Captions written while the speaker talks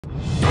Բարի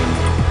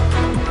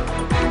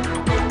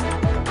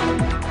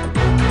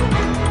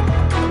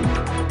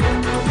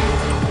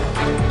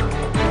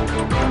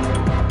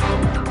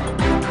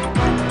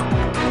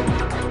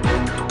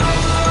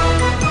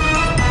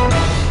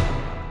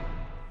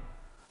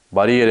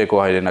երեկո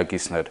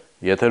հայրենակիցներ,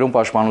 եթերում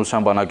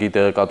Պաշտպանության բանակի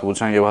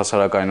տեղեկատվության և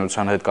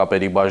հասարակայնության հետ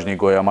կապերի բաժնի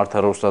Գոյամարտ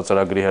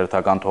 10.06.2017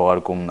 հերթական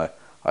թողարկումն է,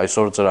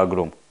 այսօր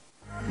ծրագրում։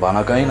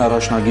 Բանակային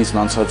առաջնագիծն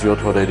անցած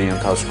 7 օրերի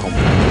ընթացքում,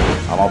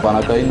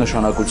 համաբանակային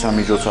նշանակության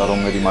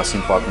միջոցառումների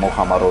մասին պատմող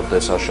համառոտ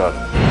տեսաշար,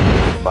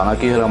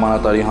 բանակի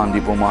հրամանատարի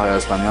հանդիպումը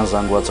հայաստանյան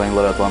զանգվածային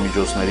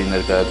լրատվամիջոցների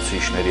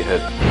ներկայացուցիչների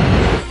հետ,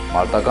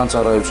 մարտական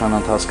ծառայության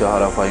ընթացքը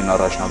հարավային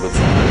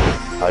առաջնագծում,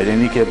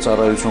 հայրենիք և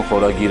ծառայություն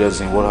խորագիրը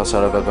զինվոր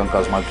հասարակական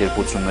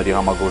կազմակերպությունների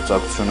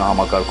համագործակցությունը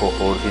համակարգող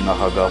խորհրդի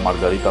նախագահ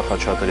Մարգարիտ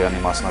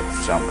Խաչատրյանի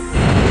մասնակցությամբ։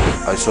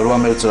 Այսօրվա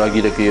մեր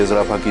ծրագիրը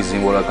կեզրափակի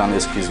զինվորական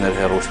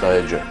էսքիզներ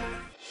հեռուստաէջը։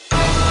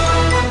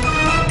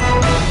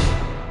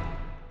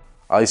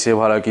 Այս և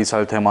հարակից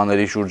այլ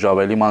թեմաների շուրջ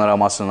ավելի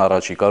մանրամասն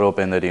առաջիկա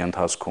րոպեների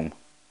ընթացքում։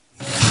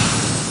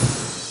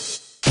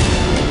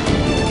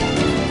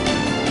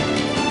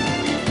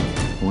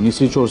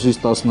 Հունիսի 4-ից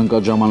 10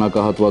 ընկած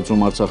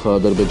ժամանակահատվածում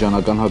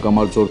արցախա-ադրբեջանական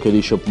հակամարտ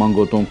զորքերի շփման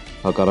գոտում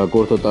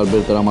հակառակորդը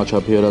տարբեր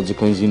տրամաչափի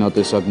հրաձգային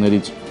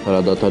զինատեսակներից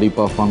հրադադարի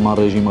պահպանման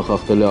ռեժիմը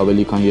խախտել է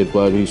ավելի քան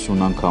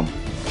 250 անգամ։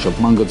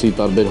 Շփման գծի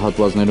տարբեր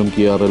հատվածներում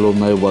կիրառելով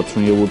նաև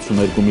 60 և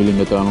 82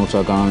 մմ-անոց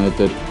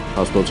ականանետեր,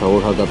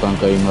 հաստոցավոր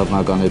հակատանկային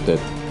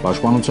նռնականետեր։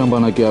 Պաշտպանության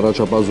բանակի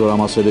առաջապահ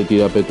զորամասերը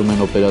տիրապետում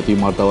են օպերատիվ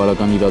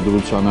մարտավարական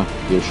իրադրությանը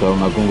և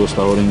շարունակում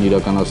վստահորեն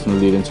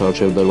իրականացնել իրենց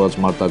առջև դրված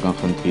մարտական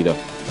խնդիրը։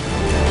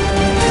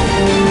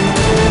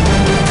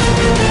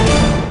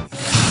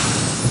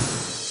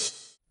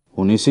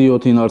 Հունիսի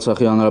 7-ին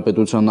Արցախի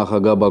Հանրապետության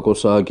նախագահ Բակո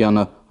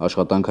Սահակյանը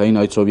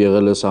աշխատանքային այցով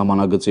եղել է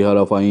սահմանագծի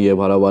հարավային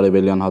և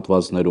հարավարևելյան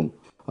հատվածներում։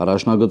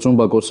 Առաջնագծում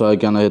Բակո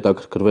Սահակյանը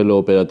հետաքրքրվել է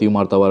օպերատիվ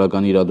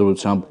մարտավարական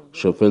իրադրությամբ,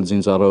 շփվել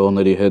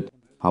զինծառայողների հետ,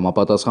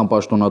 համապատասխան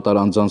պաշտոնատար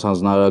անձանց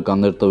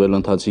հանձնարարականներ տվել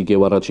ընթացիկ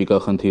և առաջիկա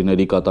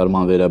խնդիրների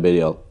կատարման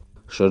վերաբերյալ։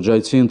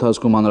 Շրջայցի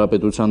ընթացքում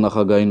հանրապետության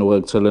նախագահին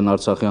ուղեկցել են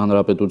Արցախի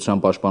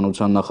Հանրապետության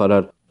պաշտպանության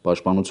նախարար,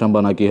 պաշտպանության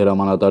բանակի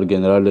հրամանատար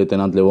գեներալ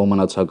լեյտենանտ Լևոն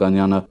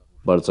Մնացականյանը,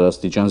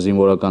 բարձրաստիճան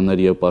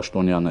զինվորականներ և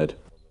պաշտոնյաներ։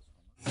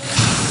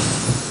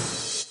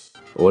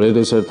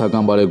 Օրերս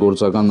հերթական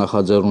բարեգործական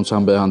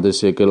նախաձեռնությամբ է հանդես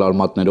եկել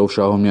արմատներով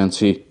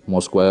շահումյանցի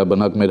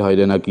Մոսկվայաբնակ մեր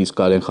հայրենակից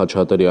Կարեն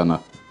Խաչատրյանը։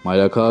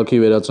 Մայրաքաղաքի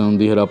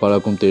վերածննդի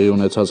հրապարակում տեղի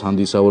ունեցած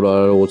հանդիսավոր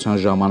արարողության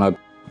ժամանակ,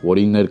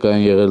 որին ներկա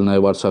են եղել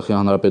նաև Արցախի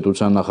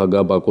Հանրապետության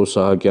նախագահ Բակո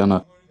Սահակյանը,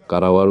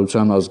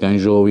 կառավարության ազգային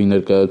ժողովի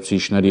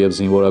ներկայացուցիչներ և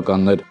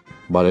զինվորականներ,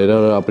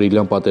 բարերար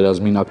ապրիլյան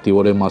պատերազմին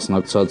ակտիվորեն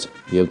մասնակցած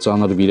և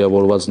ծանր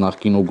վիրավորված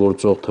նախկին ու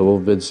գործող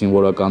թվով 6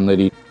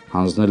 զինվորականների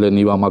հանձնել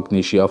են Իվա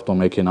Մակնիշի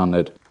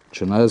ավտոմեքենաներ։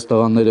 Չնայած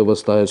տղաները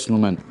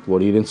վստահեցնում են,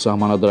 որ իրենց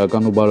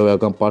սահմանադրական ու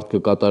բարոյական պարտքը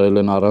կատարել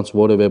են առանց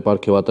որևէ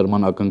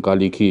պարգևատրման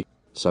ակնկալիքի,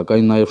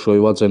 սակայն նաև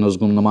շոյված են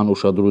զգում նման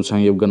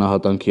ուշադրության և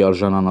գնահատանքի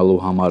արժանանալու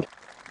համար։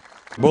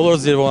 Բոլոր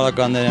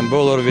զինվորականներին,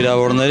 բոլոր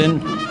վիրավորներին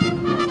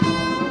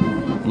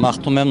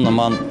մաղթում եմ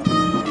նման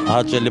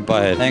հաճելի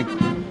պահեր։ Մենք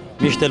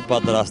միշտ էլ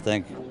պատրաստ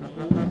ենք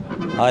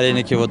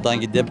հայրենիքի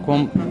վտանգի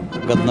դեպքում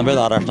գտնվել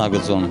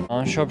առաջնագծում։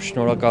 Անշապ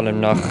շնորհակալ եմ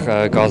նախ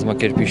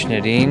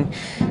կազմակերպիչներին,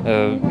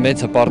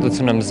 մեծ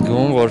հպարտություն եմ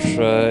զգում, որ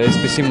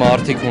այսպիսի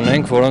մարդիկ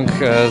ունենք, որոնք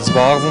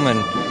զբաղվում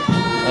են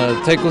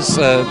թեկուզ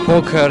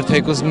փոքր,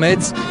 թեկուզ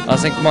մեծ,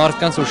 ասենք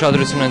մարդկանց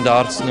ուշադրություն են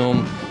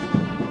դարձնում։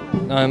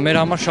 Մեր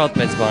համար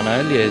շատ մեծ բան է,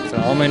 էլի այդ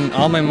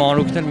ամեն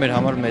մանրուքն էլ մեր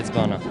համար մեծ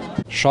բան է։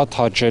 Շատ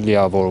հաճելի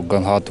է, որ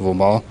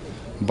գնահատվում է,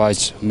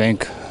 բայց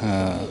մենք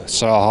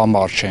սրա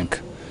համար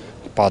չենք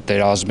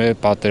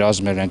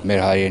պատերազմել ենք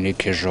մեր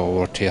հայրենիքի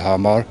ժողովրդի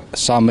համար։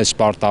 Սա մեզ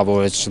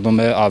պարտավորեցնում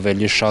է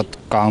ավելի շատ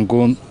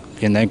կանգուն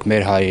լինենք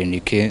մեր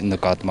հայրենիքի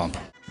նկատմամբ։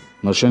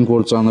 Նշենք,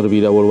 որ ծանր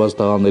վիրավորված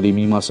տղաների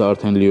մի մասը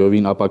արդեն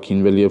լիովին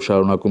ապաքինվել և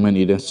շարունակում են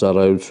իրենց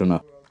ծառայությունը։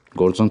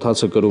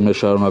 Գործընթացը կրում է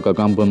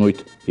շարունակական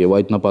բնույթ և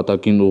այդ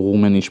նպատակին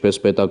ուղղում են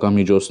ինչպես պետական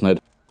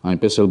միջոցներ,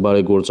 այնպես էլ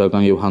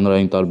բարեգործական և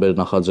հանրային տարբեր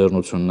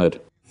նախաձեռնություններ։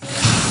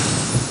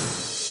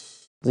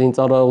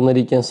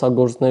 Զինծառայողների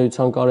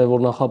կենսագործունեության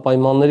կարևոր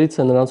նախապայմաններից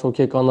է նրանց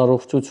հոգեկան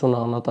առողջությունը,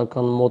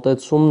 անհատական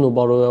մոտեցումն ու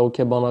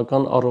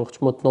բարոյահոգեբանական առողջ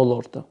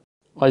մթնոլորտը։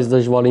 Այս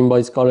դժվարին,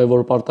 բայց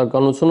կարևոր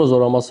պարտականությունը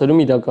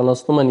զորամասերում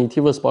իրականացնում են ի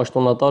թիվս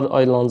պաշտոնատար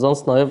այլ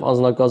անձանց, նաև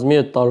անձնակազմի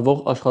հետ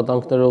տարվող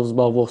աշխատանքներով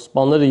զբաղվող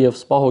սպաները և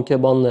սպա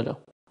հոգեբանները։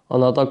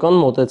 Անհատական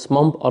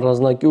մոտեցմամբ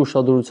առանձնակի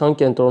ուշադրության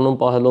կենտրոնում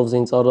պահելով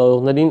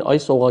զինծառայողներին,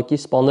 այս օղակի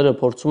սպաները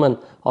փորձում են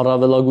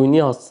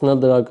առավելագույնի հասցնել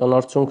դրական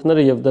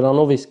արդյունքները և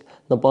դրանով իսկ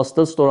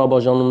նպաստել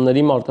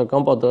ստորաբաժանումների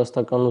մարտական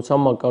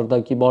պատրաստականության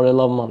մակարդակի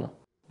բարելավմանը։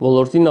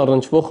 Ոլորտին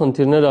առնչվող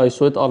խնդիրները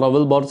այսուհետ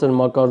առավել բարձր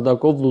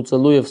մակարդակով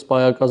լուծելու և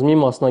սպայակազմի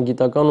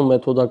մասնագիտական ու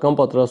մեթոդական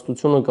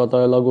պատրաստությունը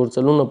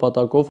կատարելագործելու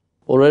նպատակով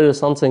օրերս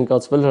անց են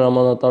կացվել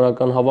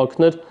հրամանատարական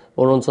հավաքներ,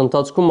 որոնց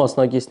ընթացքում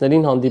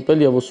մասնակիցներին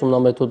հանդիպել և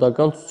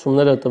ուսումնամեթոդական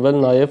ցուցումներ է տվել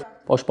նաև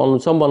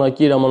Պաշտպանության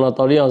բանակի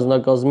հրամանատարի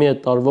անձնակազմի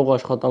հետ տարվող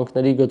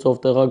աշխատանքների գծով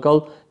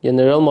տեղակալ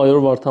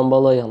գեներալ-մայոր Վարդան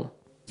Բալայանը։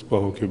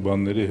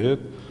 Հոգեբանների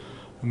հետ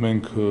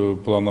մենք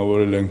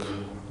պլանավորել ենք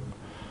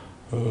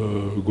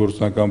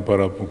գործնական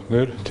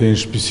պարապմունքներ, թե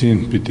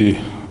ինչպիսին պիտի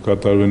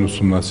կատարվեն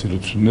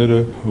ուսումնասիրությունները,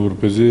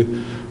 որպեսզի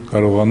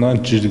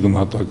կարողանան ճիշտ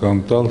գնահատական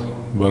տալ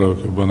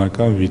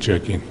բարոյական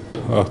վիճակին։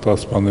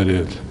 Ախտասպաների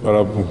հետ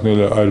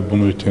պարապմունքները այլ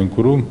բնույթ են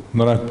կրում,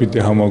 նրանք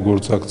պիտի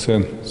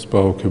համագործակցեն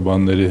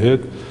սպահոգեբանների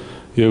հետ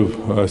եւ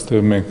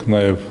այստեղ մենք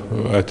նաեւ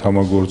այդ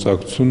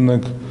համագործակցությունն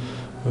ենք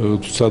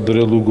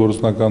ցուցադրելու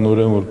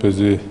գործնականորեն,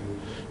 որպեսզի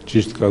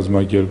ճիշտ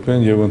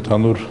կազմակերպեն եւ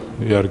ընդհանուր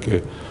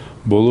իհարկե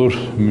բոլոր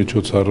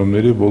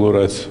միջոցառումների, բոլոր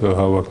այս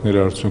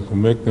հավաքների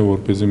արդյունքում մեկն է,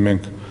 որպեսզի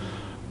մենք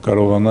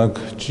կարողանանք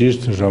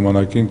ճիշտ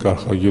ժամանակին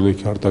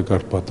կանխարգելել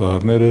արտակարգ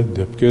պատահարները,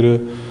 դեպքերը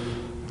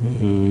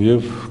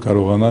եւ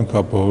կարողանանք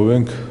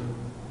ապահովենք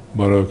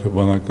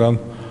բարոյական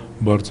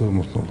բարձր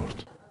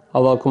մթնոլորտ։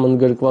 Հավաքում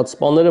ընդգրկված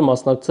սպաները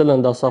մասնակցել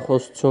են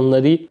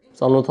դասախոսությունների,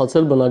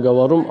 ծանոթացել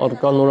բնակավարում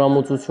առկա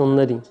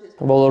նորամուծություններին։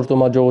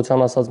 Ոլորտում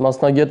աջակցության ասած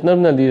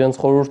մասնագետներն էլ իրենց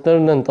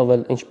խորհուրդներն են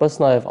տվել, ինչպես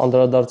նաև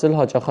անդրադարձել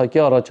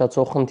հաճախակի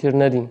առաջացող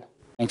խնդիրներին։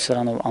 Մենք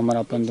սրանով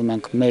ամրապնդում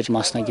ենք մեր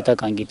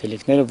մասնագիտական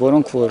գիտելիքները,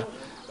 որոնք որ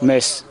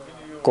մեզ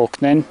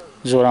կօգնեն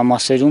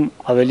զորամասերում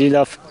ավելի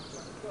լավ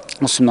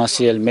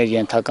ուսումնասիրել մեր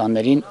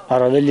ենթականերին,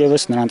 առավել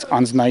ևս նրանց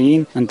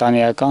անձնային,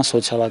 ընտանեկան,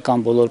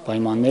 սոցիալական բոլոր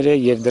պայմանները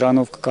եւ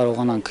դրանով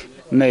կկարողանանք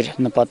մեր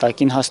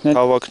նպատակին հասնել։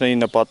 Հավաքների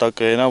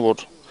նպատակը այն է,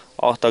 որ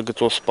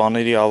ախտագծող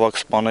սպաների, ավագ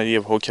սպաների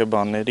եւ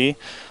հոգեբանների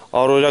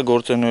առօրյա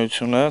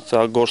գործունեությունը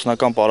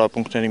գործնական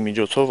պարապմունքների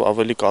միջոցով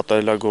ավելի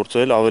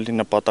կատարելագործել, ավելի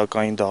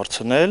նպատակային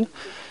դարձնել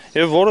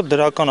եւ որը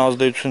դրական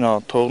ազդեցություն է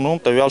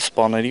թողնում տվյալ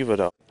սպաների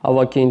վրա։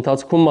 Հավաքի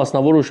ընթացքում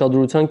մասնավոր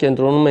ուշադրության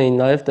կենտրոնում էին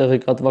նաև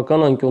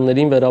տեղեկատվական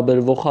անկյուններին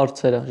վերաբերվող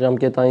հարցերը,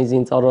 ժամկետային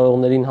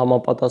զինծառայողներին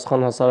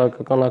համապատասխան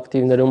հասարակական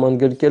ակտիվներում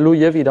ընդգրկելու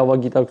եւ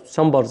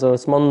իրավագիտակցության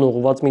բարձրացմանն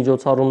ուղղված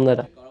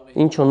միջոցառումները,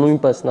 ինչը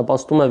նույնպես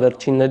նպաստում է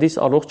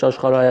վերջիններիս առողջ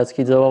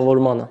աշխարհայացքի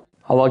ձևավորմանը։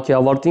 Հավաքի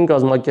ավարտին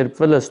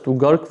կազմակերպվել է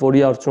ստուգարք,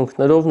 որի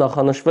արդյունքներով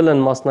նախանշվել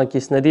են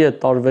մասնակիցների հետ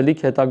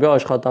տարվելիք հետագա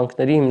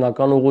աշխատանքների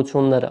հիմնական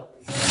ուղղությունները։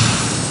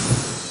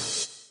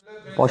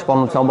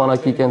 Պաշտպանության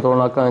բանակի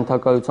կենտրոնական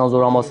ենթակայության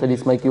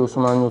զորամասերից մեկի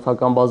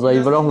ուսումնանյութական բազայի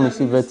վրա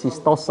հունիսի 6-ից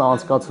 10-ը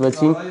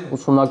անցկացվեցին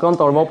ուսումնական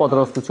տարվա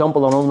պատրաստության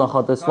պլանով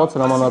նախատեսված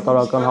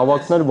հրամանատարական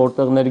հավաքներ,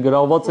 որտեղ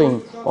ներգրավված էին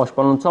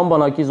Պաշտպանության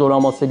բանակի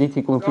զորամասերի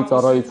թիկունքի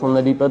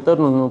ծառայությունների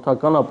պետերն ու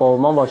նյութական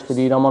ապահովման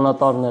վաշտերի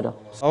հրամանատարները։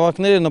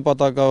 Հավաքները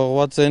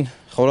նպատակաուղղված են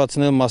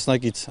խորացնել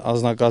մասնակից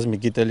անձնակազմի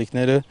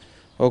գիտելիքները,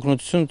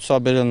 օգնություն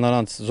ցուցաբերել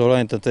նրանց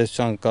զորային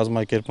տնտեսության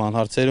կազմակերպման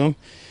հարցերում,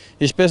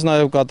 ինչպես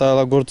նաև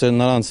կատարելագործել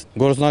նրանց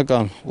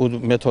գործնական ու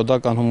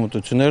մեթոդական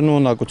հմտություններն ու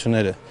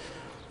ունակությունները,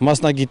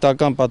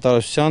 մասնագիտական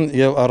պատարագության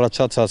եւ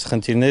առաջացած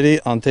խնդիրների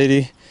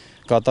անթերի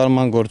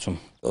կատարման գործում։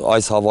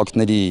 Այս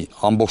հավաքների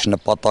ամբողջ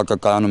նպատակը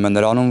կայանում է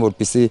նրանում,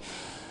 որպեսզի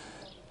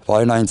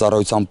վայրենային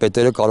ծառայության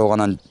պետերը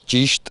կարողանան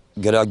ճիշտ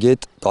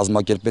գրագետ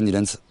կազմակերպեն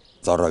իրենց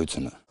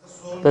ծառայությունը։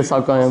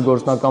 Տեսական եւ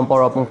գործնական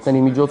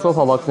պարապմունքների միջոցով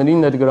հավաքներին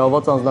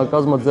ներգրաված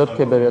անձնակազմը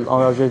ձեռք է բերել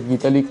անհրաժեշտ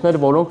գիտելիքներ,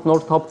 որոնք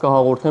նոր թափ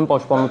կհաղորդեն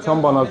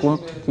Պաշտպանության բանակում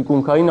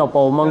թիկունքային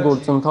ապահովման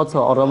գործընթացը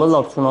առավել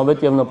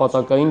արդյունավետ եւ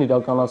նպատակային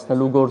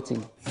իրականացնելու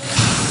գործին։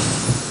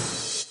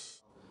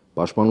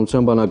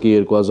 Պաշտպանության բանակի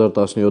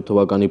 2017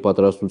 թվականի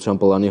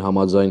պատրաստության պլանի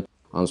համաձայն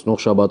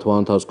անցնող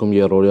շաբաթվա ընթացքում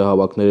երրորդյա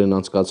հավաքներ են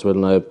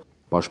անցկացվել նաև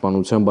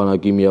Պաշտպանության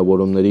բանակի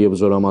միավորումների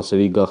եւ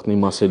զորամասերի գաղտնի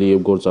մասերի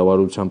եւ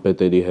գործավարության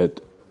պետերի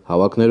հետ։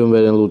 Հավաքներում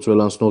վեր են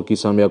լուծվել անցնող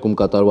կիսամյակում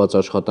կատարված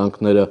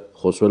աշխատանքները,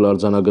 խոսվել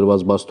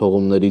արձանագրված բաց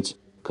թողումներից,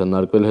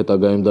 քննարկվել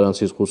հետագայում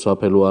դրանցից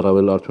խուսափելու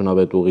առավել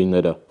արդյունավետ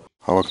ուղիները։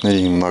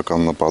 Հավաքների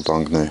հիմնական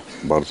նպատակն է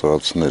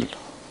բարձրացնել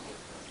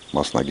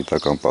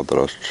մասնագիտական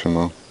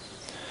պատրաստությունը,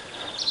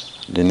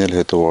 լինել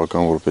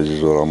հետևողական, որպեսզի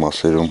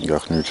զորամասերում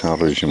գաղտնիության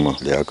ռեժիմը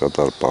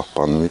լիակատար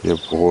պահպանվի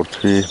եւ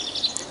ուղղորդվի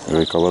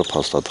ղեկավար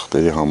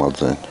փաստաթղթերի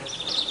համաձայն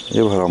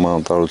եւ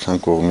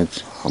հրամանատարության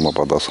կողմից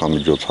համապատասխան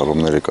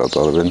միջոցառումները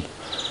կատարվեն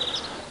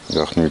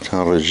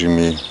գաղտնիության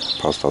ռեժիմի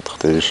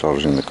փաստաթղթերի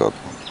շարժի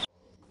նկատմամբ։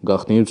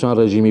 Գաղտնիության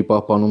ռեժիմի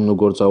պահպանումն ու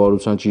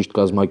գործավարության ճիշտ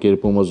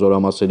կազմակերպումը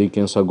զորամասերի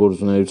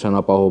կենսագործունեության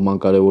ապահովման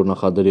կարևոր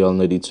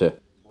նախադրյալներից է։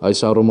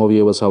 Այս առումով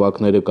եւս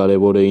հավաքները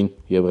կարևոր էին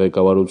եւ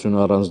ղեկավարությունը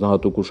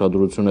առանձնահատուկ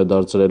ուշադրություն է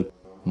դարձրել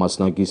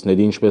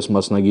մասնակիցների ինչպես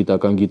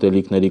մասնագիտական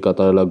գիտելիքների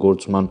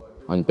կատարելագործման,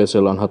 այնպես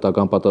էլ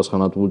անհատական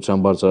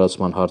պատասխանատվության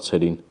բարձրացման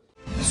հարցերին։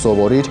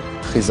 Սովորիր,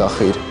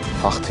 խիզախիր,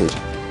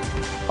 հաղթիր։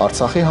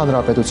 Արցախի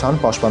Հանրապետության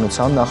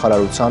Պաշտպանության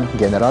նախարարության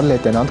գեներալ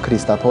լեյտենանտ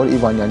Քրիստոֆոր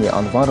Իվանյանի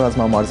անվան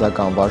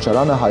ռազմամարզական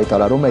վարժարանը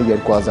հայտարարում է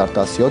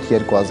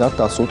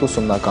 2017-2018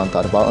 ուսումնական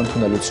տարվա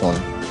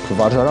ընդունելություն։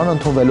 Վարժարան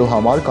ընդունվելու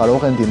համար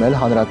կարող են դիմել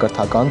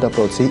հանրակրթական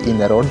դպրոցի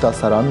 9-րդ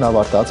դասարանն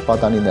ավարտած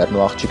պատանիներն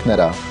ու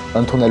աղջիկները։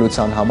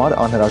 Ընդունելության համար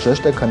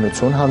անհրաժեշտ է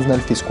քննություն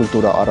հանձնել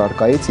ֆիզկուլտուրա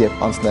առարկայից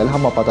եւ անցնել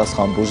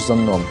համապատասխան բուժ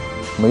զննում։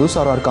 Մյուս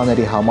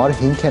առարկաների համար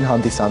հիմք են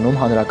հանդիսանում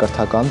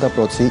հանրակրթական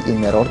դպրոցի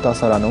 9-րդ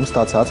դասարանում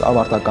ստացած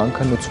ավարտական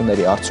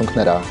քննությունների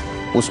արդյունքները։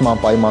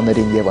 Ուսման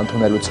պայմաններին եւ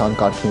ընդունելության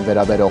կարգին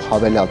վերաբերող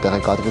հավելյալ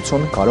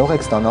տեղեկատվություն կարող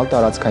եք ստանալ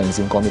տարածքային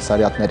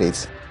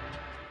զինկոմիսարիատներից։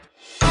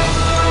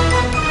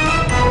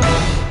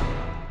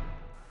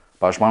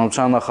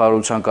 Պաշտպանության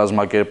նախարարության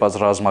կազմակերպած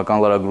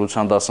ռազմական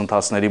լրագրության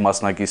դասընթացների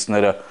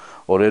մասնակիցները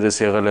օրերս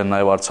եղել են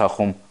նաև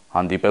Արցախում,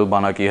 հանդիպել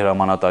բանակի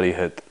հրամանատարի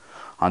հետ։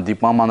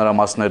 Հանդիպման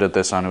մանրամասները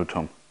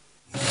տեսանյութում։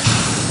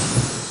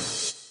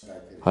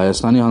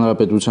 Հայաստանի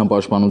Հանրապետության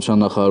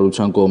Պաշտպանության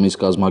նախարարության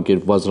կողմից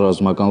կազմակերպված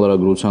ռազմական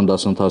լրագրության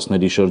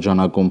դասընթացների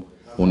շրջանակում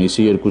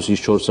հունիսի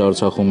 2-ից 4-ը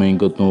Արցախում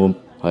էին գտնվում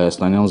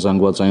հայաստանյան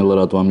զանգվածային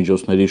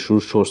լրատվամիջոցների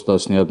շուրջ 4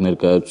 տասնյակ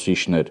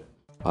ներկայացուցիչներ։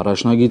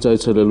 Առաջնագիծ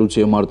այցելելուց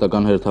և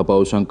մարտական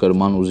հերթապահության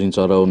կրման ու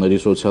զինծառայողների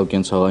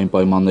սոցիալ-կենցաղային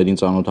պայմաններին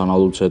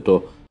ծանոթանալուց հետո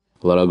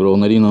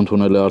լրագրողներին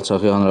ընդունել է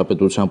Արցախի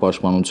Հանրապետության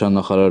Պաշտպանության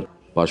նախարար,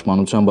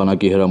 Պաշտպանության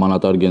բանակի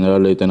հրամանատար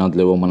գեներալ լեյտենանտ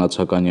Լևո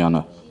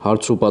Մնացականյանը։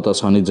 Հարց ու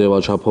պատասխանի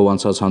ձևաչափով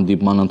անցած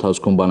հանդիպման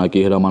ընթացքում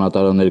բանակի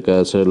հրամանատարը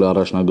ներկայացրել է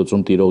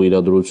առաջնագծում տիրող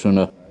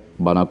իրադրությունը,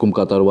 բանակում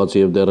կատարված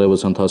և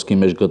դեռևս ընթացքի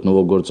մեջ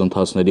գտնվող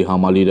գործընթացների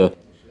համալիրը,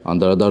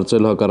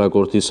 անդրադարձել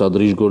հակառակորդի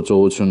սադրիչ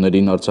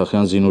գործողություններին,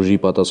 Արցախյան զինուժի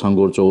պատասխան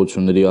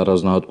գործողությունների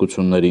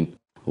առանձնահատկություններին,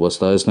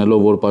 վստահեցնելով,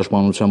 որ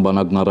Պաշտպանության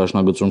բանակն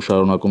առաջնագծում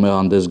շարունակում է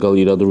հանդես գալ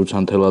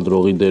իրադրության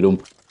թելադրողի դերում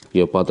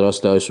և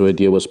պատրաստ է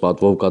այսուհետ ևս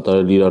պատվով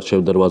կատարել իր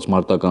առջև դրված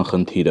մարտական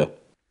խնդիրը։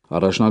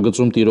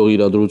 Առաջնագծում տիրող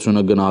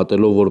իրադրությունը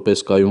գնահատելով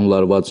որպես կայուն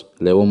լարված,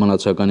 Լևո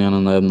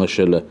Մնացականյանը նաև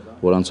նշել է,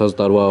 որ անցած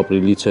տարվա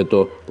ապրիլից հետո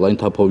լայն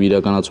թափով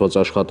իրականացված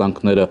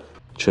աշխատանքները,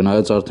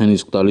 չնայած արդեն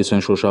իսկ տալիս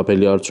են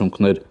շոշափելի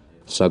արդյունքներ,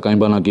 սակայն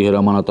բանակի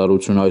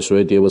հրամանատարությունը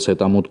այսուհետ ևս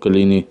հետամուտ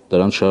կլինի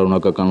դրանց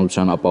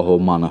շարունակականության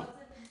ապահովմանը։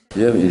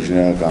 Եվ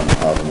ինժեներական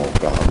առումով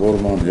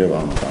կահավորման և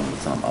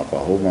անվտանգության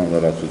ապահովման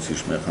լրացուցիչ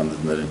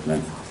մեխանիզմներ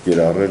մենք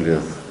կիրառել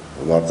և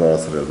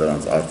բարձրացրել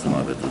դրանց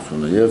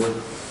արդյունավետությունը եւ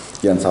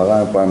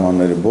կենցաղային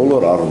պայմանների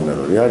բոլոր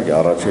առումներով։ Իհարկե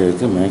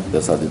առաջերտի մենք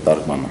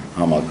տեսադիտարկման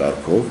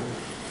համակարգով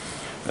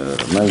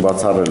մենք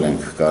բացառել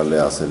ենք,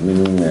 կարելի ասել,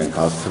 մինիմումի ենք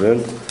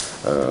հասցրել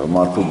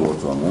մարդու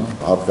գործոնը,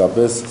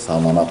 հատկապես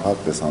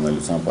սահմանափակ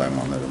տեսանելիության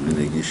պայմաններում,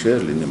 լինի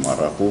գիշեր, լինի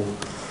մառախուղ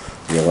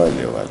եւ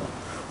այլն։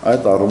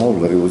 Այդ առումով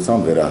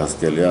լրիվությամբ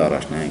վերահսկելի է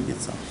առաջնային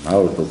գիծը,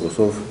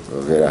 100%-ով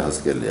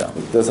վերահսկելի է։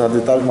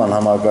 Տեսադիտարկման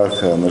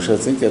համակարգը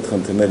նշեցինք, այդ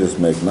խնդիրներից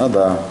մեկն է,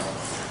 դա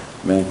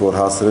մենք որ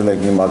հասցրել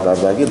ենք մի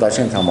մակարդակի, դա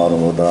չենք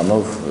համարում, որ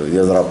դրանով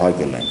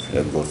եզրափակել ենք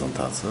այդ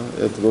գործընթացը։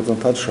 Այդ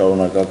գործընթացը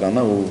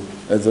շարունակական է ու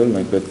այդ ձևով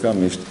մենք պետք է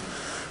միշտ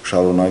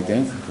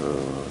շարունակենք,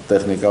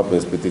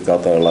 տեխնիկապես պիտի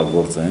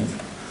կատարելագործենք,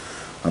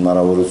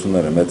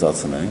 հնարավորությունները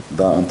մեծացնենք,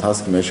 դա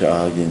ընթացքի մեջ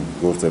ահագին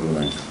գործեր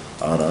ունենք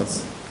արած,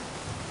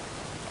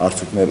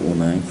 արդյունքներ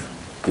ունենք,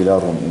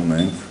 կիրառում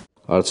ունենք։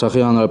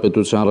 Արցախի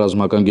Հանրապետության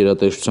ռազմական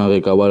գերատեսչության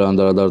ղեկավարը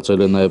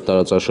անդրադարձել է նաև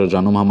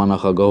տարածաշրջանում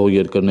համանախագահող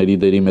երկրների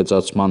դերի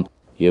մեծացման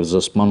և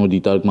զսպման ու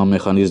դիտարկման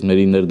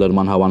մեխանիզմների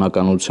ներդրման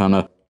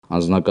հավանականությանը,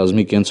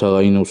 անձնակազմի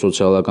կենցաղային ու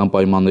սոցիալական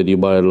պայմանների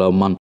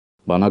բարելավման,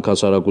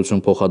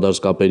 բանակ-հասարակություն փոխադարձ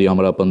կապերի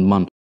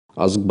ամրապնդման,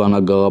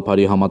 ազգ-բանակ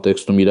գաղափարի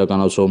համատեքստում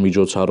իրականացվող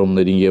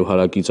միջոցառումներին և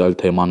հարակից այլ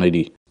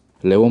թեմաների։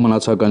 Լևո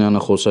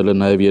Մնացականյանը խոսել է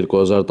նաև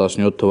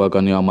 2017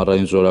 թվականի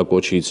ամառային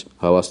զորակոչից,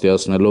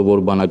 հավաստիացնելով,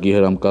 որ բանակի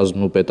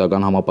հրամկազմն ու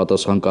պետական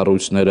համապատասխան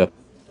կառույցները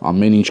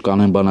ամեն ինչ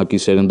կանեն բանակի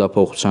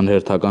սերնդափոխության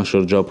հերթական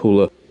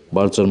շրջափուլը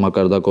բարձր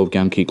մակարդակով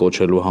կյանքի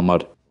կոչելու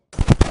համար։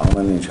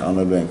 Ամեն ինչ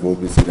անելու ենք,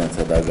 որպեսզի իրենց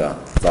հետագա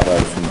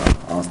ծառայությունը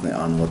անցնի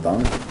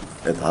անվտանգ,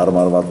 այդ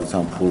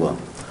հարմարվածության փուլը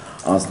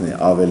անցնի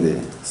ավելի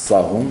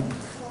սահուն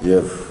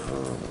եւ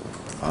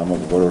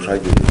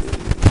որոշակի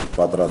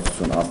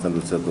պատրաստություն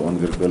անցնելուց հետո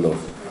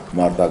ընդգրկվելով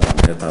մարտական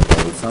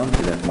հետապահության,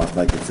 իրենք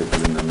մասնակիցը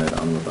կլինեն մեր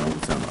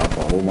անվտանգության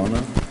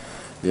ապահովմանը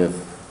եւ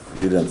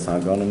իրենց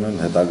ցանկանում են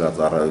հետագա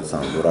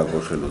ծառայության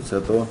դուրակոչելուց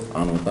հետո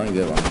անվտանգ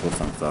եւ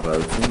անփորձանք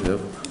ծառայություն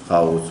եւ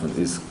խաղաղություն,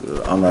 իսկ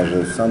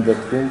անհրաժեշտության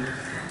դեպքում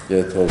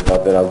եթե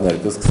պատերազմներ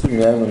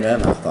կսկսվի,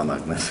 միայն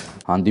հաղթանակներ։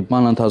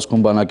 Հանդիպման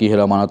ընթացքում բանակի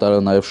հրամանատարը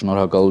նաև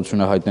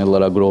շնորհակալություն է հայտնել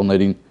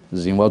լրագրողներին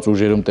զինված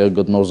ուժերում տեղ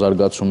գտնող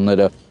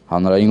զարգացումները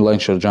հանրային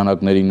լայն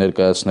շրջանակների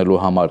ներկայացնելու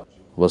համար,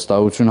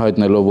 վստահություն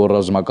հայտնելով, որ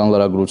ռազմական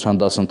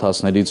լրագրության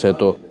դասընթացներից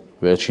հետո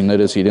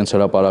վերջիններս իրենց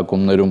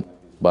հրապարակումներում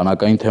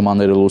բանակային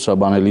թեմաները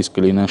լուսաբանելիս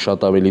կլինեն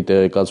շատ ավելի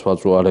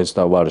տեղեկացված ու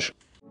արհեստավարժ։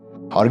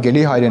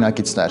 Հարգելի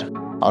հայրենակիցներ,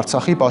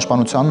 Արցախի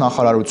պաշտպանության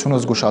նախարարությունը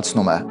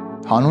զգուշացնում է.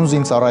 հանուն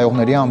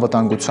զինծառայողների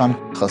անվտանգության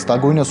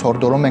խստագույնս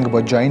հորդորում ենք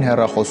բջջային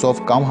հեռախոսով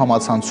կամ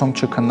համացանցում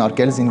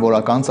չքննարկել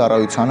զինվորական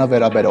ծառայությանը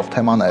վերաբերող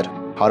թեմաներ։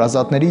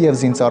 Հարազատների և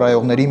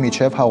զինծառայողների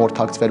միջև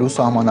հաղորդակցվելու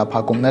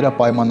սահմանափակումները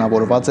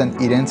պայմանավորված են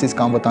իրենց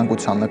իսկ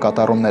անվտանգության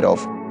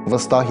նկատառումներով։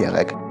 Վստահ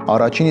եղեք,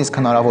 առաջին իսկ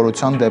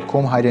հնարավորության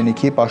դեպքում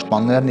հայրենիքի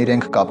պաշտպաններն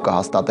իրենք կապ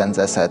կհաստատեն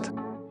ձեզ հետ։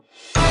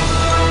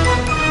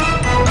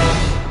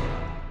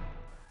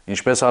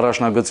 Ինչպես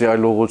առաջնագծի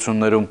այլ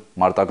ուղղություններում,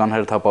 մարտական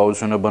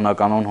հերթապահությունը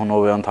բնականon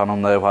հունով է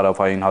ընթանում նաև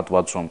հարավային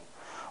հատվածում,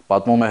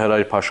 պատմում է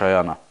Հրայր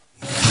Փաշայանը։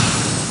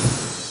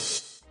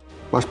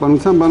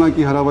 Պաշտպանության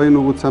բանակի հարավային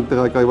ուղղությամբ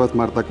տեղակայված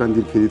մարտական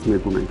դիրքերից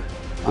մեկում ենք։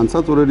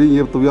 Անցած օրերին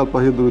եւ տվյալ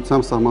պահի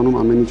դրությամբ սահմանում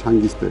ամեն ինչ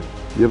հանգիստ է,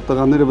 եւ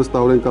տղաները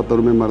վստահորեն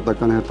կատարում են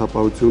մարտական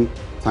հերթապահություն,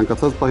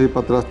 ցանկացած պահի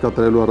պատրաստ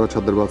կատարելու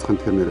առաջադրված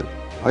խնդիրները։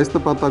 Այս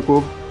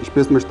նպատակով,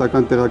 ինչպես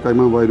մշտական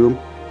տեղակայման վայրում,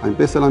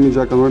 այնպես էլ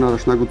անմիջականորեն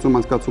առաջնագծում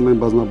անցկացում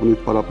են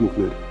բազմաբնույթ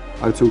պարապմունքներ։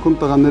 Արդյունքում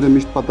տղաները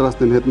միշտ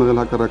պատրաստ են հետ մղել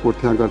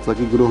հակառակորդի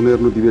հանկարծակի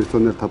գրոհներն ու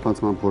դիվերսիոներ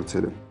թափանցման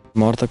փորձերը։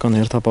 Մարտական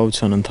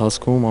հերթապահության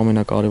ընթացքում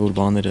ամենակարևոր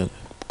բանը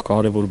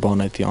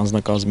դա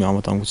անձնակազմի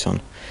անվտանգության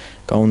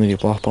կանոնների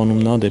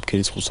պահպանումն է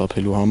դեպքերից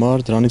խուսափելու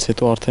համար, դրանից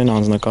հետո արդեն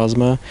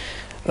անձնակազմը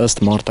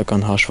ըստ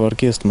մարտական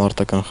հաշվարկի, ըստ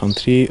մարտական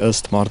խնդրի,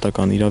 ըստ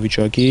մարտական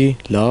իրավիճակի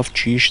լավ,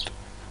 ճիշտ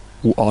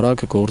ու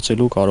արագ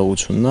գործելու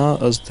կարողությունն է,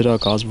 ըստ դրա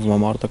կազմվում է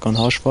մարտական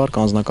հաշվարկ,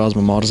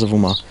 անձնակազմը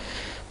մարզվում է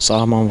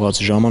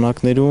սահմանված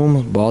ժամանակներում,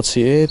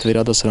 բացի այդ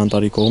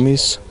վերադասարանտարի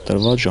կողմից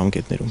տրված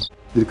ժամկետներում։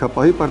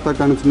 Դիրքապահի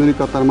պարտականությունների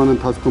կատարման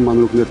ընթացքում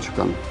մանրուքներ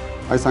չկան։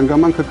 Այս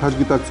հանգամանքը քաջ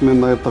գիտակցում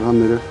են նաև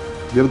տղաները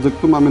եւ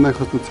ձգտում ամենայն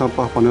խստությամբ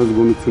պահպանել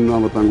զգոնությունն ու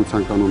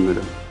անվտանգության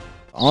կանոնները։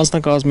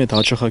 Անձնակազմի հետ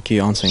հաճախակի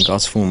անց են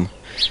կացվում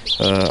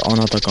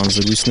անհատական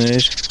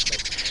զրույցներ,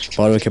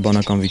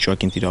 բարոյական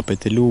վիճակին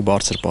տիրապետելու,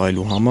 բարձր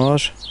պահելու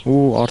համար ու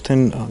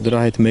արդեն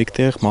դրա հետ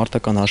մեկտեղ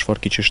մարտական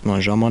հաշվարկի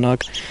ճշտման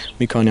ժամանակ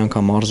մի քանի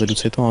անգամ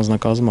մարզելուց հետո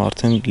անձնակազմը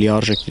արդեն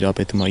լիարժեք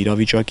տիրապետում է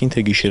իրավիճակին,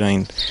 թե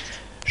գիշերային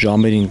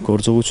ժամերին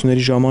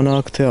գործողությունների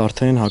ժամանակ, թե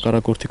արդեն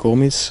հակառակորդի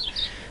կողմից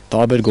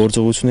տարբեր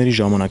գործողությունների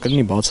ժամանակ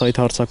լինի բացահայտ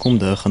հարձակում,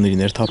 ԴԽ-ների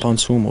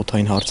ներթափանցում,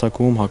 օդային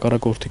հարձակում,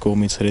 հակառակորդի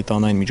կողմից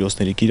հրետանային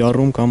միջոցների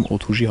կիրառում կամ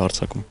օդուժի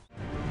հարձակում։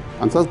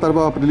 Անցած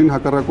տարվա ապրիլին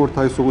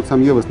հակառակորդը այս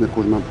ուղղությամբ եւս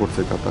ներխուժման փորձ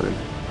է կատարել,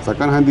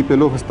 սակայն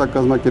հանդիպելով հստակ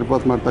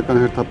կազմակերպված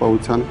մարտական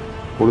հերթապահության,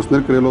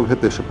 կորուստներ կրելով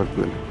հետ է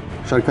շպրտվել։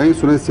 Շարքային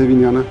Սուրեն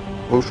Սևինյանը,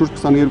 ով շուրջ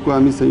 22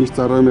 ամիս է ինչ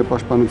ծառայում է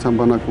պաշտպանության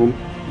բանակում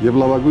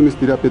եւ լավագույնս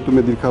տիրապետում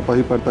է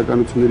դիրքապահի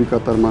պարտականությունների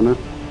կատարմանը,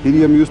 իր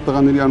եւ մյուս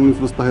տղաների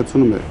անունից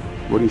վստահեցնում է,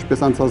 որ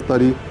ինչպես անցած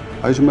տարի,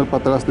 այժմ էլ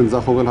պատրաստ են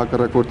ձախողել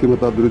հակառակորդի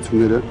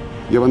մտադրությունները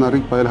եւ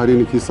անառիկ պահել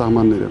հայրենիքի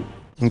սահմանները։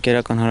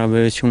 Ընկերական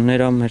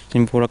հարաբերությունները, մեր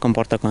զինվորական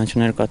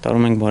պարտականությունները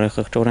կատարում ենք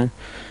բարեխղճորեն,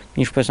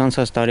 ինչպես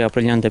անցած տարի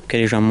ապրիլյան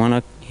դեպքերի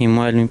ժամանակ,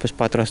 հիմա էլ նույնպես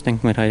պատրաստ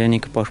ենք մեր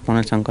հայրենիքը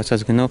պաշտպանել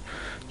ցանկացած գնով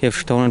եւ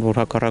շտորեն, որ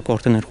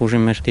հակառակորդը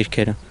ներխուժի մեր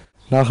դիրքերը։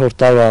 Նախորդ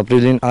տարվա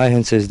ապրիլին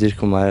հենց այս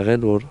դիրքում ա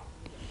եղել, որ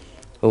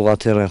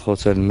ուղղաթիռ են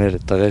խոցել մեր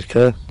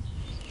տղերքը,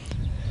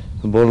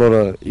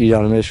 բոլորը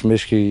իրար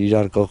մեջքի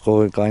իրար կողքով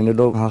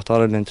կայնելով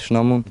հաղթարել են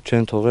թշնամուն,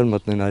 չեն թողել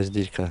մտնեն այս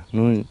դիրքը։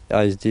 Նույն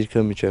այս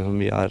դիրքը միջև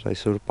հիմի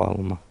այսօր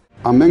պահում է։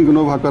 Ամեն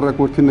գնով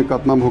հակառակորդի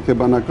նկատմամբ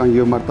հոգեբանական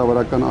եւ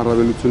մարտավարական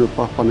առավելությունը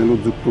պահպանելու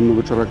ձգտումն ու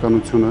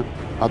վճռականությունը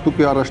հատուկ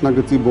է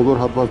առաջնագծի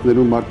բոլոր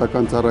հատվածներում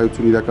մարտական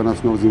ծառայություն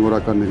իրականացնող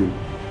զինվորականներին։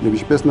 Եվ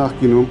ինչպես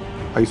նախկինում,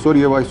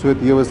 այսօր եւ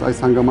այսուհետ եւս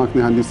այս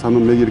հանգամանքն է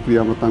հանդիսանում մեր երկրի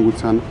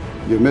անվտանգության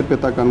եւ մեր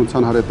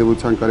պետականության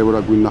հարետեւության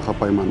կարեւորագույն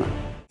նախապայմանը։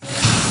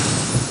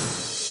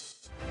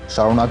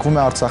 Շարունակվում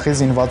է Արցախի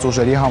զինված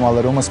ուժերի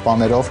համալրումը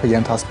սպաներով,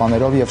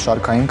 ենթասպաներով եւ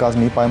շարքային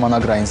կազմի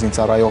պայմանագրային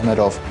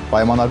զինծառայողներով։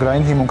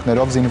 Պայմանագրային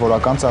հիմունքներով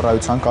զինվորական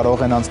ծառայության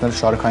կարող են անցնել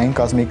շարքային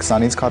կազմի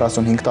 20-ից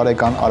 45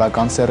 տարեկան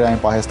արական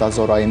սերիային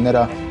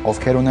պահեստազորայինները,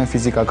 ովքեր ունեն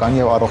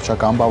ֆիզիկական եւ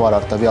առողջական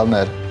բավարար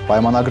տվյալներ։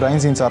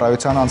 Պայմանագրային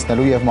զինծառայության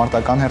անցնելու եւ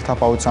մարտական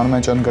հերթապահության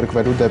մեջ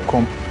ընդգրկվելու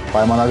դեպքում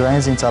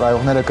պայմանագրային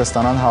զինծառայողները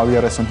կստանան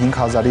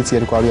 135,000-ից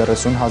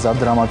 230,000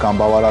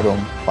 դրամական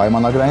բավարարում։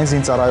 Պայմանագրային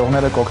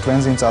զինծառայողները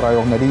կօգտվեն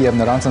զինծառայողների եւ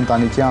նրանց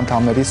ընտանիքի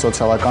անդամների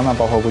սոցիալական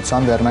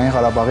ապահովության Լեռնային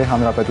Ղարաբաղի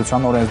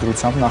Հանրապետության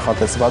օրենսդրությամբ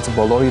նախատեսված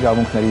բոլոր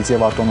իրավունքներից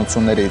եւ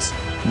արտոնություններից։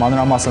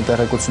 Մանրամասն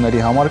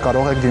տեղեկությունների համար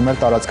կարող եք դիմել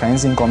տարածքային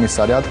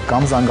զինկոմիսարիատ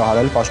կամ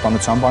զանգահարել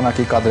Պաշտպանության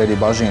բանակի կադրերի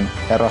բաժին։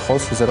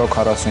 Հեռախոս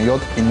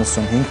 047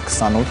 95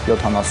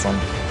 28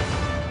 70։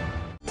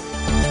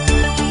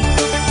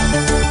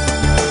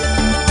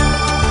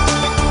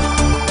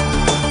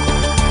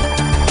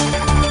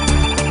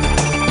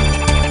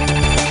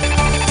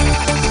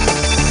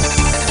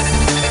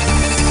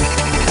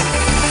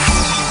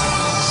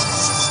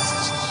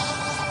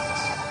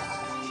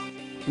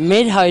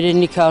 Մեր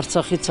հայրենիքը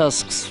Արցախից է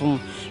սկսվում,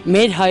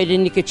 մեր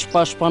հայրենիքը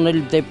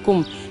չպաշտպանելու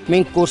դեպքում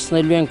մենք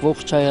կորցնելու ենք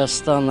ողջ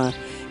Հայաստանը։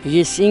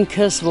 Ես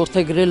ինքս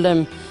որդեգրել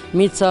եմ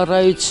մի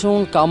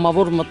ծառայություն,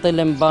 կամավոր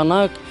մտել եմ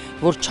բանակ,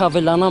 որ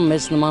չավելանա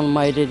մեզ նման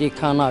մայրերի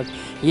քանակ,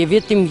 եւ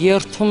իդ իմ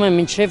երթում եմ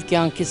մինչև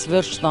կյանքիս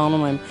վերջ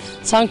տանում եմ։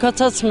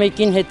 Ցանկացած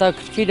մեկին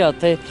հետաքրքիր է,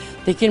 թե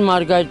Տիկին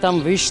Մարգարիտան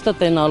վիշտը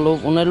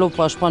տենալով, ունելով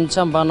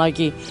պաշտպանության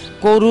բանակի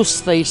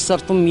կորուստը իր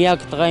սրտում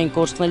միակ տղային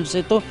կորցնելուց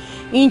հետո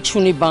ինչ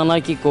ունի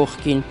բանակի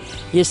կողքին։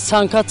 Ես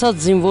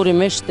ցանկացած զինվորի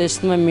մեջ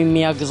տեսնում եմ մի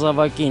միակ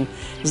զավակին։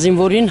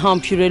 Զինվորին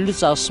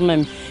համբյուրելուց ասում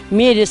եմ՝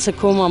 մի երեսը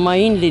քո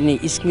մամային լինի,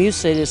 իսկ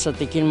մյուս երեսը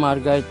Տիկին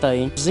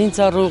Մարգարիտային։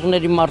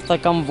 Զինծառայողների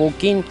մարտական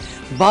ոգին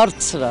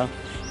բարձր է,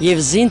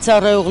 եւ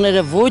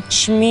զինծառայողները ոչ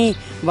մի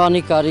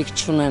բանի կարիք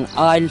չունեն,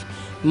 այլ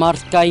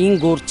մարդկային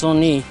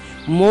գործոնի,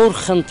 մոր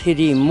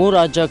խնդիրի, մոր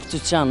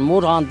աջակցության,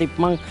 մոր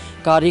հանդիպման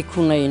կարիք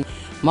ունեին։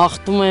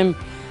 Մաղթում եմ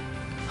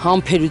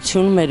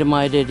համբերություն մեր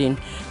մայրերին,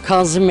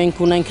 քանզի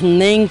մենք ունենք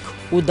նենք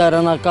ու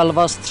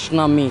դարանակալված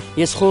թշնամի։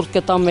 Ես խորհուրդ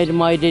կտամ մեր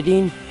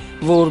մայրերին,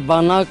 որ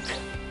բանակ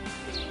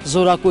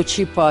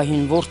զորակոչի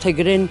պահին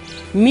որդեգրեն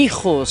մի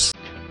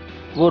խոսք,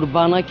 որ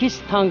բանակից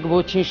թանկ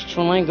ոչինչ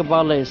չունենք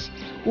բալես,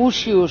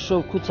 ուշի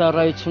ուշով քու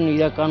ծառայություն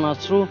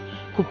իրականացրու,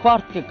 քու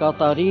պարտքը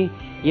կատարի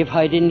եւ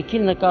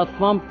հայրենիքի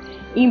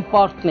նկատմամբ իմ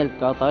պարտքն էլ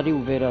կատարի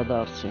ու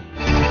վերադարձի։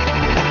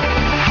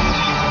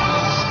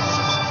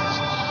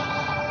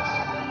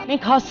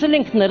 Մենք հասել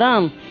ենք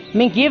նրան,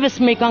 մենք եւս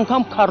մեկ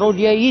անգամ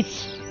քարորիայից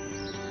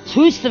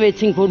ցույց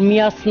տվեցինք, որ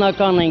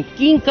միասնական ենք,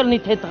 կին կլինի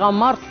թե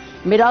տղամարդ,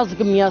 մեր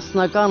ազգը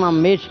միասնական է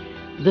մեր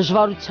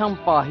դժվարության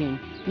պահին,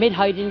 մեր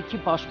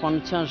հայրենիքի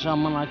պաշտպանության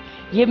ժամանակ,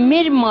 եւ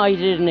մեր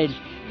մայրերն էլ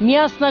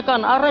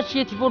միասնական, առաջ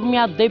եթե որ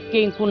մի հատ դեպք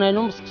էինք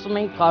ունենում,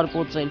 սկսում ենք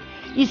կարկոծել,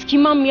 իսկ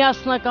հիմա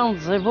միասնական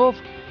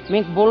ձևով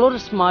մենք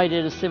բոլորս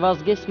մայրերս,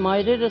 սևազգես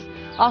մայրերս,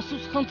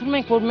 Աստծուց խնդրում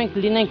ենք, որ մենք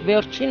լինենք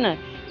վերջինը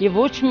եւ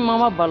ոչ մի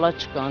մամա բալա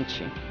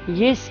չկանչի։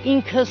 Ես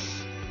ինքս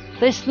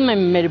տեսնում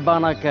եմ մեր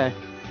բանակը,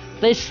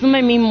 տեսնում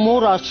եմ իմ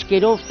մոր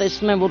աչքերով,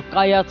 տեսնում եմ, որ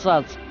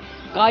կայացած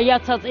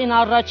այն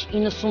առաջ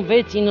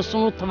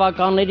 96-98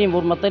 թվականներին,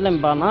 որ մտել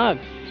եմ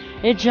բանակ,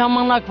 այդ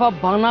ժամանակվա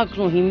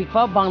բանակն ու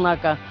հիմիկվա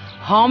բանակը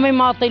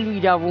համեմատելու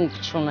իրավունք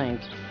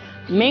չունենք։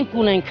 Մենք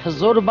ունենք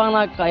հզոր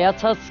բանակ,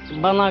 կայացած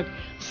բանակ,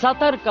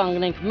 սատար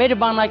կանգնենք մեր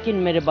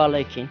բանակին, մեր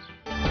բալեքին։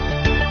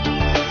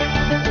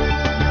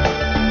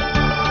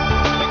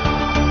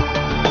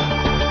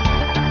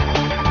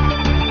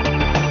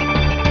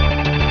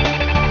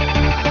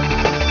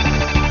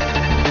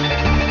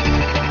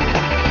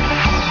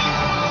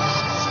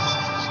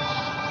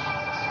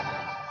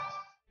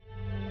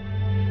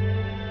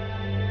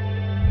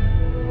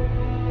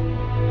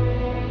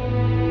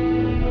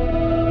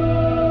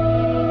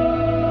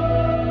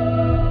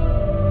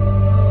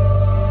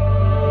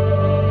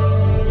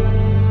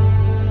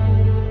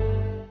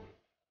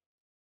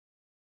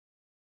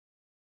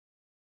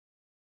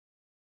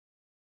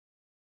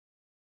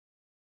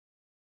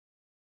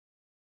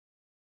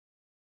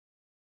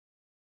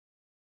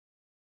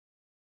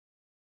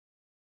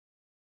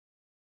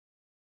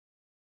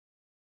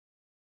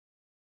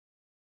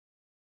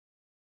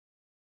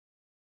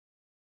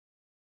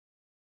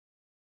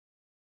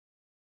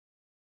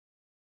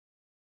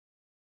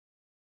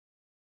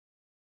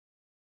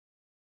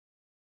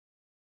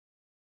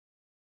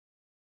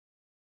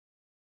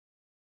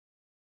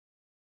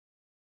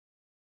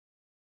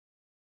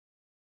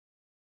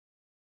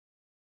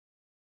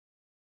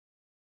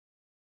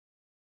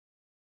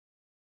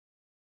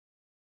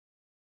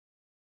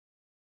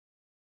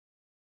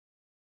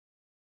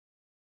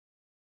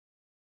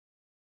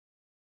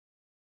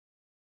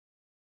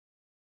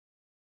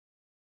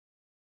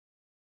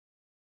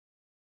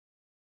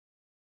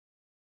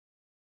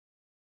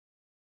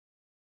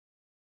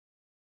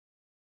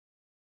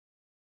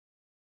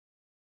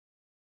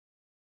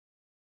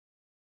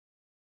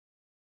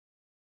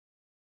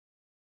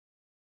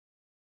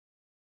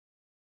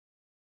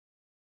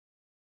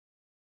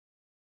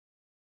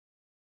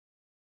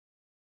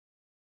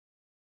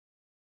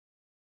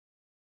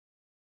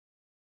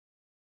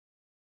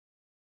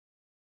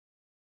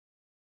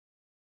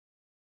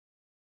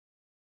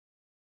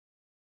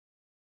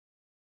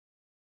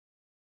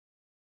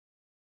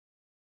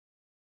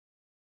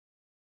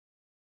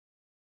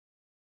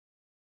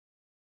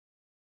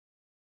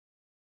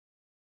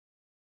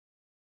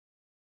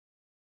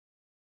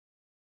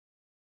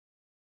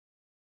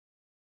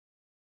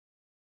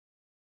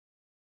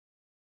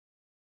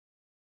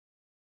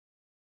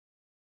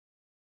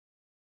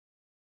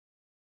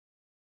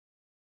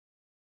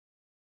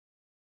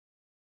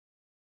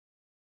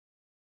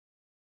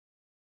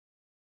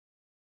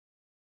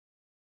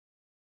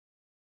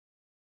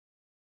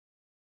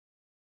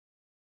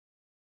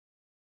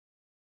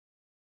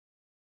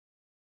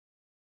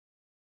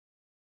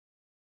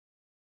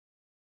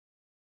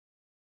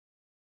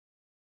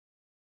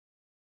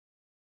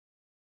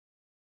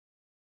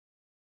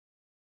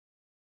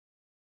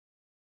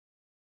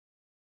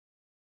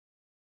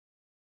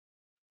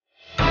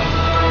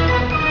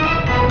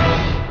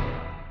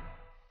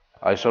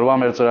 Այսօրվա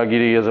մեր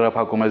ծրագիրը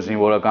եզրափակում է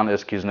զինվորական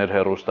էսքիզներ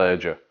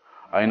հեռուստաէջը։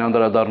 Այն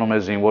անդրադառնում է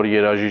զինվոր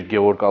երաժիշտ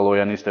Գևորգ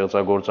Ալոյանի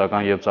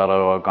ստեղծագործական եւ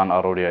ծառայողական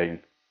առօրյային։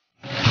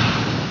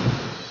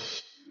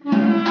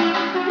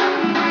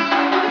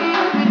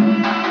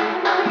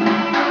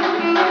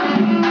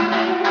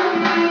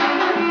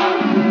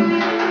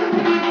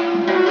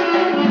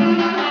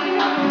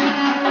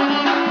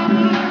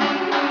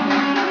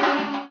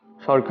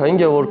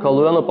 Շարքային Գևորգ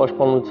Ալոյանը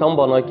պաշտպանության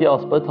բանակի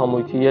ասպետ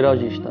համույթի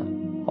երաժիշտ է։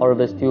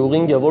 Արվեստի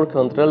ուղին Գևորգը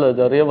ընտրել է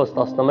դեռևս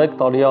 11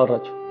 տարի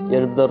առաջ,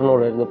 երբ դեռ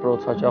նոր էր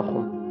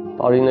դպրոցաճախում։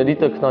 Տարիների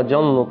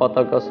տքնաջանն ու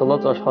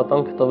պատակասլաց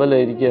աշխատանքը տվել է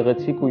իր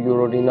գեղեցիկ ու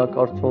յուրօրինակ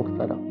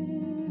արդյունքները։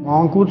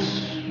 Մանկուց,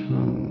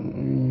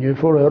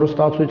 երբ որ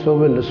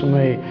հեռուստացույցով լսում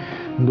էի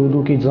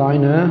դուդուկի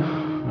ձայնը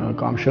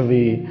կամ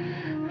շվի,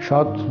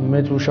 շատ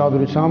մեծ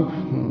ուշադրությամբ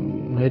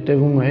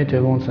հետևում էի,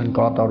 թե ոնց են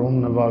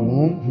կատարում,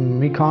 նվագում։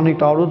 Մի քանի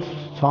տարուց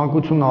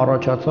ցանկություն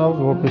առաջացավ,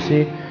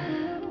 որպեսզի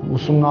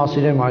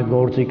ուսումնասիրեմ այդ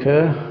գործիքը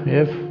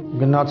եւ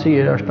գնացի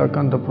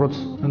երաժշտական դպրոց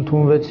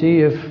ընդունվեցի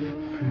եւ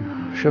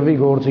շվի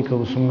գործիքը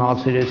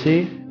ուսումնասիրեցի։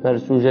 Մեր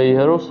սյուժեի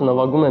հերոսը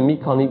նվագում է մի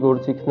քանի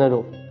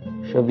գործիքներով՝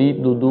 շվի,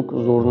 դուդուկ,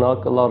 զուռնա,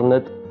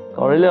 կլարնետ։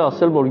 Կարելի է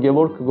ասել, որ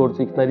Գևորգը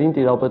գործիքներին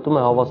տիրապետում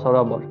է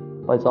հավասարաբար,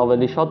 բայց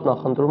ավելի շատ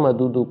նախընտրում է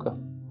դուդուկը։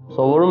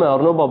 Սովորում է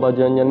Առնո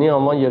Բաբաջանյանի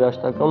անվան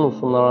երաժշտական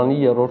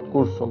ուսումնարանի 3-րդ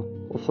կուրսում։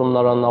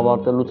 Ուսումնարանն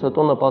ավարտելուց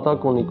հետո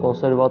նպատակ ունի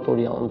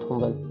կոնսերվատորիա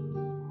ընդունվել։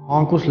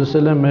 Անկուս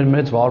լսել եմ մեր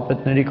մեծ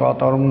վարպետների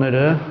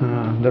կատարումները,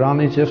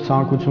 դրանից եւ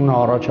ցանկությունը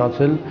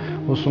առաջացել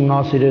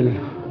ուսումնասիրել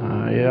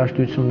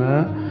երաժշտությունը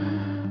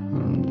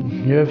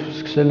եւ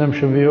սկսել եմ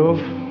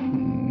շվիով,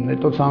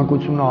 հետո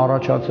ցանկությունը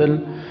առաջացել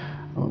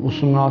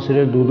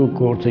ուսումնասիրել դուդուկ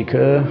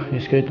գործիքը,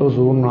 իսկ հետո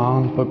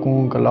զուրնան,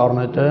 պկուն,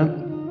 կլարնետը։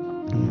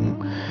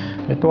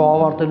 Հետո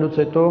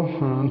ավարտելուց հետո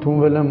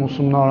ընդունվել եմ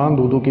ուսումնարան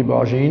դուդուկի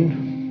բաժին։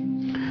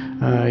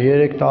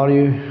 3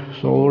 տարի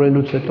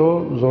սովորելուց հետո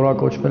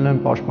զորակոչվել եմ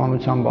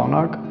պաշտպանության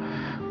բանակ։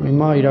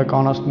 Հիմա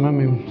իրականացնում եմ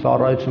իմ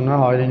ծառայությունը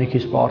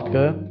հայրենիքիս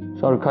պարտքը։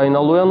 Շարքային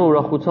Ալոյանը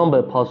ուրախությամբ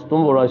է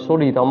փաստում, որ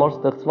այսօր իր համար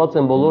ստեղծված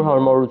են բոլոր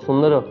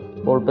հարմարությունները,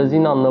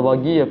 որպեսզի նա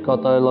նվագի եւ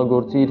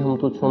կատարելագործի իր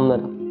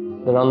հմտությունները։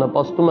 Նրան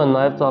նպաստում են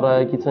նաեւ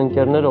ծառայակից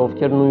ընկերները,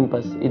 ովքեր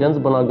նույնպես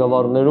իրենց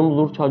բնակավարներում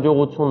լուրջ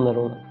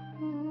հաջողություններ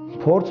ունեն։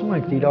 Փորձում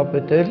ենք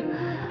տիրապետել,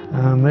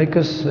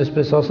 մեկս,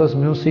 այսպես ասած,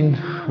 մյուսին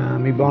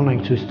մի բան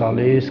ենք ցույց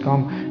տալիս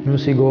կամ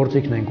մյուսի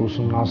գործիքն ենք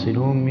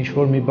ուսումնասիրում,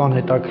 ինչ-որ մի բան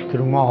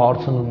հետաքրքրում է,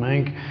 հարցնում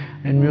ենք,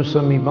 այն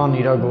մյուսը մի բան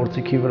իր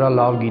գործիքի վրա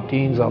լավ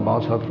գիտի, ինձ է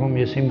բացատրում,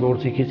 ես իմ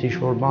գործիքից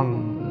ինչ-որ բան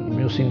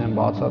մյուսին եմ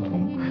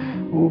բացատրում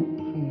ու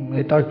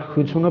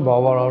հետաքրքրությունը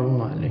բավարարում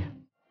է էլի։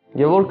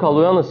 Գևորգ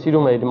Ալոյանը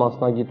սիրում է իր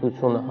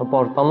մասնագիտությունը,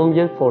 հպարտանում,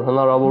 երբ որ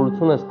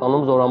հնարավորություն է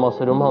ստանում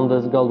զորամասերում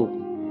հանդես գալու։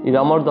 Իր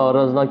համար դա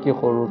առանձնակի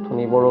խորհուրդ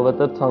ունի,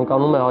 որովհետև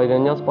ցանկանում է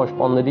հայրենյաց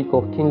պաշտպանների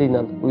կողքին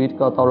լինել ու իր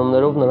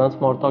կատարումներով նրանց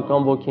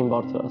մարտական ոգին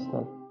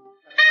բարձրացնել։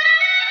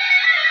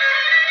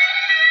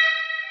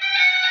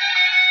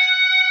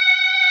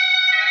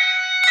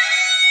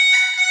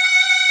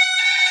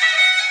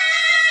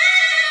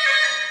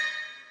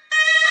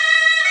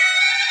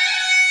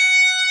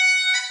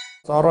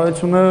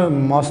 Ծառայությունը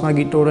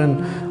մասնագիտորեն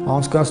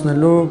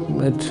անցկացնելու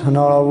այդ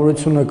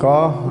հնարավորությունը կա,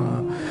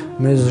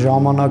 մեզ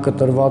ժամանակը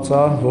տրված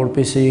է,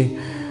 որպեսզի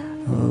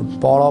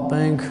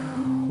պարապենք,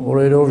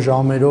 օրերով,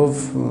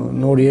 ժամերով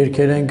նոր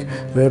երգեր ենք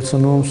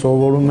վերցնում,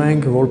 սովորում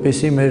ենք,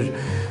 որպեսզի մեր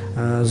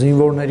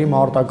զինվորների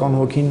մարտական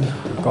հոգին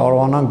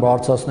կարողանանք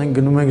բարձրացնել,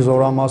 գնում ենք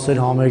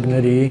զորամասեր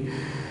համերգների,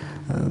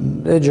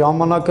 այդ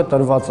ժամանակը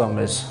տրված է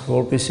մեզ,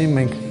 որպեսզի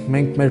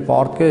մենք մեր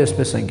պարտքը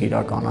այսպես ենք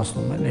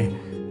իրականացնում էլի։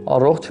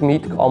 Առողջ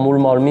միտք, ամուր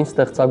մարմին,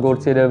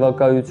 ստեղծագործ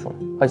երևակայություն։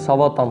 Այս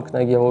հավատամքն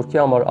է Գևորգի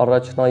համար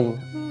առաջնային։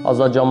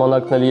 Ազատ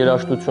ժամանակների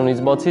երաժշտությունից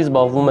բացի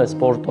զբաղվում է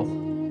սպորտով։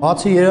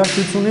 Բացի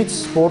երաժշտությունից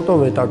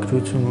սպորտով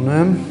հետաքրքրություն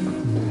ունեմ։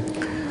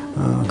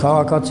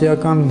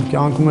 Քաղաքացիական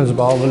կյանքում էլ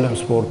զբաղվել եմ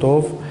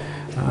սպորտով։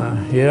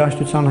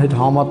 Երաժշտության հետ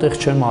համատեղ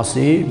չեմ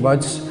ասի,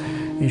 բայց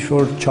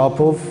ինչ-որ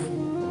չափով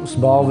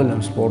զբաղվել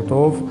եմ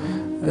սպորտով։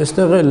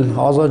 Այստեղ էլ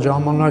ազատ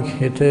ժամանակ,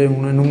 եթե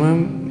ունենում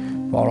եմ,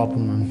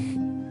 պարապում եմ։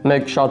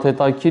 Մեկ շատ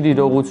հետաքրքիր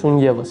իրողություն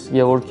ևս,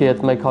 Գևորգի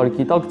հետ մեկ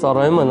հարկի տակ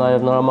ծառայում է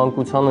նաև նրա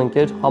մանկության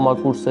ընկեր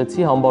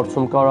համակուրսեցի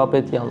Համբարձում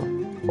Կարապետյանը,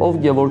 ով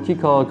Գևորգի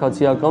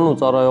քաղաքացիական ու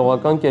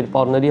ծառայողական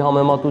կերպարների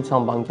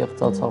համեմատությամբ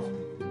անկեղծացավ։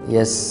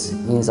 Ես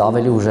ինձ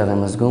ավելի ուժեղ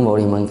եմ զգում,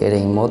 որ իմ ընկերը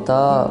իմ մոտ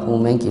է ու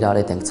մենք իրար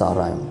հետ ենք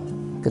ծառայում։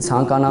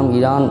 Կցանկանամ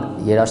իրան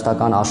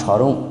երաժշտական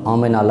աշխարհում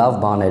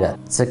ամենալավ բաները։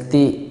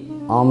 Ձգտի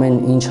ամեն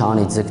ինչ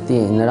անի,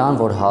 ձգտի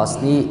նրան, որ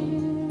հասնի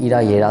իր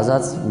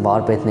երազած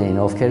վարպետներին,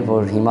 ովքեր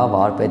որ հիմա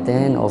վարպետ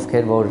են,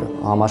 ովքեր որ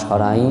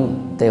համաշխարհային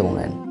տեղ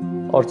ունեն։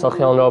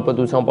 Արցախի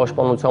հանրապետության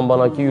պաշտպանության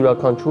բանակի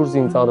յուրաքանչյուր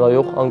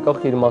զինծառայող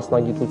անկախ իր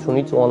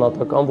մասնագիտությունից ու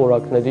անհատական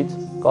որակներից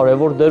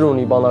կարևոր դեր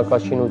ունի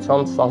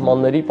բանակաշինության,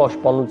 սահմանների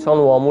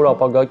պաշտպանության ու ամուր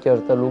ապագա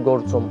կերտելու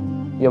գործում։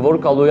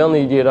 Գևորգ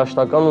Ալոյանը իր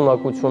երաժշտական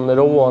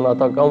ունակություններով ու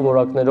անհատական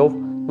որակներով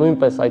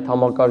նույնպես այդ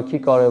համակարգի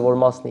կարևոր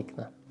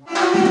մասնիկն է։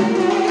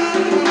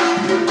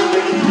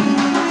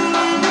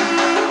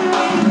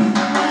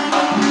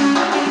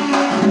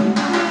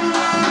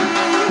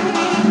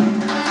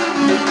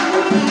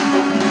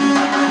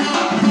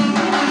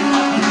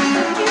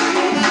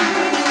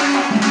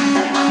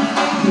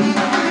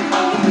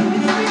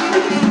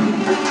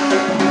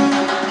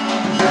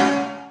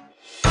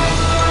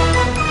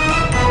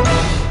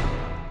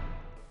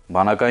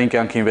 Բանակային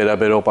կյանքին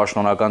վերաբերող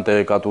պաշտոնական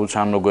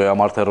տեղեկատվությանն ու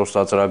Գոյամարտ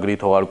 10.06.2017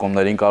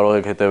 թողարկումներին կարող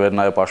եք հետևել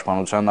նաև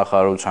Պաշտպանության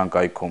նախարարության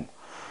կայքում։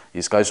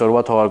 Իսկ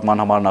այսօրվա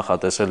թողարկման համար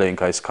նախատեսել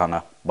էինք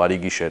այսքանը։ Բարի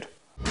գիշեր։